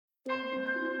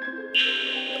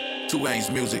Two Lanes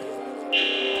music.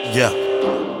 Yeah.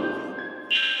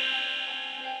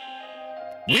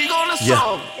 We gonna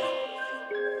solve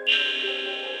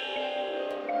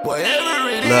whatever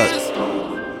it is.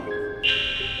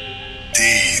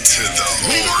 D to the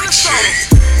We gonna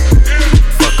solve.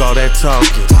 Fuck all that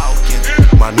talking.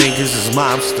 My niggas is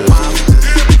mobsters.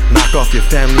 Knock off your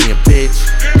family and bitch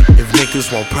if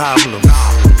niggas want problems.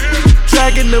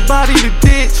 Dragging the body to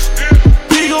ditch.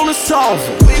 We gonna solve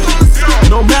them.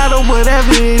 No matter whatever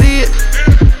it is.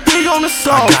 We gonna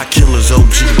solve. I got killers,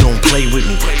 OG, don't play with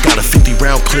me. Got a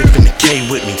 50-round clip in the K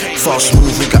with me. False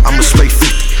move, nigga, I'm a straight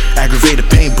 50. Aggravated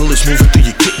pain, bullets moving through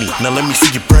your kidney. Now let me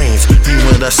see your brains. Mean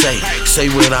what I say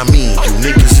what I mean. You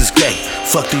niggas is gay,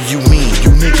 fuck do you mean?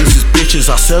 You niggas is bitches,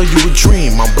 I'll sell you a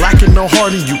dream. I'm black and no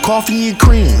heart and you coffee and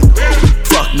cream.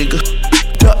 Fuck nigga,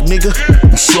 duck nigga.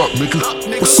 What's up nigga?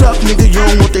 What's up nigga? You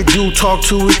don't what they do, talk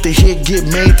to it. The hit get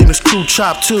made, then it's crew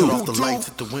chop too. Off the lights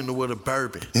at the window with a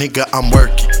bourbon. Nigga, I'm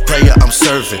working, player, I'm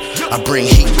serving. I bring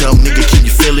heat, dumb nigga, can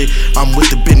you feel it? I'm with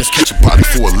the business, catch a body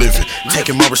for a living.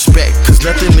 Taking my respect, cause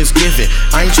nothing is given.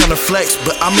 I ain't tryna flex,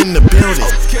 but I'm in the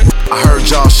building. I heard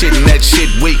y'all shit and that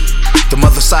shit weak. Them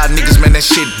other side niggas, man, that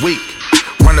shit weak.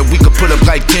 Running, we could put up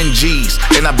like 10 G's.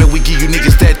 And I bet we give you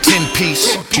niggas that 10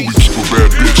 piece. Till we keep a bad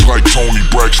bitch like Tony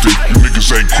Braxton. You niggas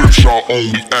ain't Crips, y'all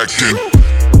only acting.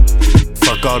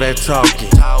 Fuck all that talking.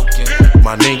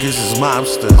 My niggas is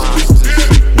mobsters.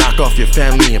 Knock off your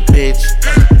family and bitch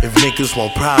if niggas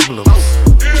want problems.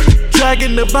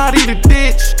 Dragging the body to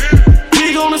ditch.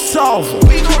 We gonna solve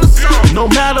them. No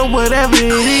matter whatever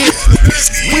it is.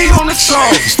 We gonna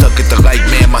solve. He stuck at the light,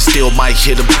 man, my steel might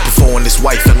hit him. Before on his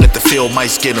wife and let the field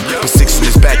mice get him. Put 6 in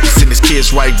his back, he send his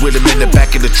kids right with him. In the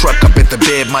back of the truck, I bet the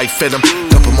bed might fit him.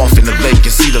 Dump him off in the lake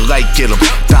and see the light get him.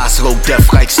 Die slow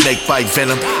death like snake bite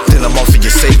venom. Then I'm off in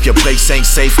your safe, your place ain't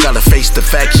safe. Gotta face the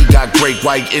fact he got great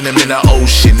white in him in the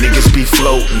ocean. Niggas be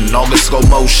floating, all in slow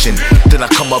motion. Then I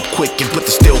come up quick and put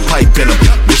the steel pipe in him.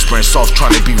 Whispering soft,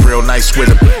 trying to be real nice with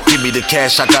him. Give me the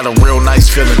cash, I got a real nice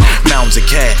feeling. Mountains of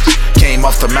cash. Came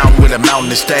off the mountain with a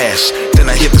mountain stash. Then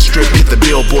I hit the strip, hit the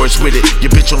billboards with it.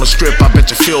 Your bitch on the strip, I bet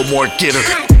you feel more, get her.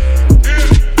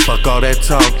 Fuck all that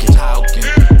talking.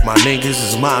 My niggas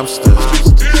is mobsters.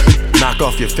 Knock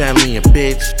off your family and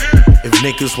bitch if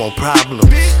niggas want problems.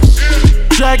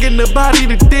 Dragging the body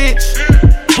to ditch.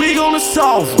 We gonna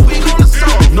solve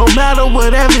them. No matter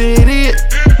whatever it is.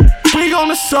 We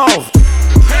gonna solve them.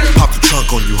 Pop the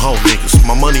trunk on you hoe niggas.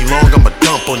 My money long, I'ma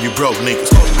dump on you broke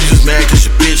niggas. You just mad cause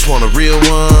your bitch want a real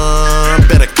one.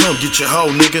 Better come get your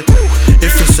hoe nigga.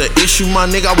 If it's an issue my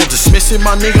nigga, I won't dismiss it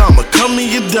my nigga. I'ma come to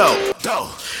your door.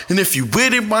 And if you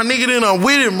with it my nigga, then I'm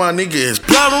with it my nigga. It's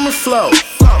blood on the floor.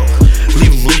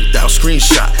 Leave him leaked out,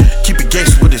 screenshot. Keep it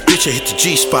gangster with this bitch and hit the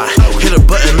G-spot. Hit a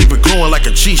button, leave it glowing like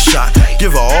a G-shot.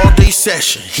 Give her all day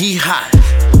session, he hot.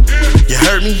 You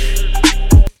heard me?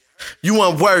 You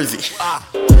unworthy.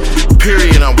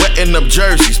 Period, I'm wetting up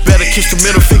jerseys. Better kiss the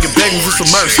middle finger, begging for some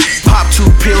mercy. Pop 2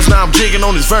 pills, now I'm jigging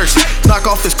on his verses. Knock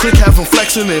off this click, have him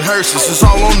flexing in hearses. It's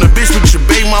all on the bitch, but your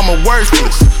baby mama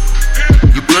worthless.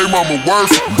 Your baby mama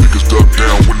worth. Niggas duck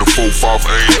down when the 4-5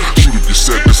 aim. Shoot at your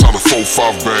set, that's how the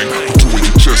 4-5 bang. Put 2 in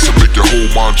your chest and make your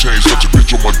whole mind change. Got your bitch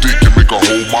on my dick and make her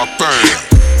hold my thing.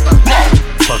 Blah.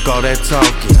 Fuck all that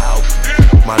talking.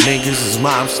 My niggas is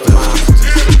mobsters.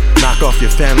 Knock off your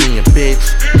family and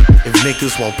bitch if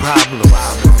niggas want problems.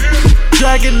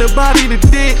 Dragging the body to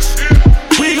ditch.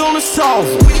 We gonna solve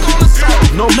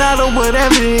them. No matter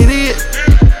whatever it is.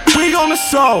 We gonna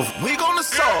solve. We gonna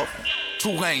solve.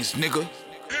 Two Lanes, nigga.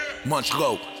 Munch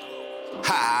Locc.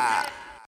 Ha.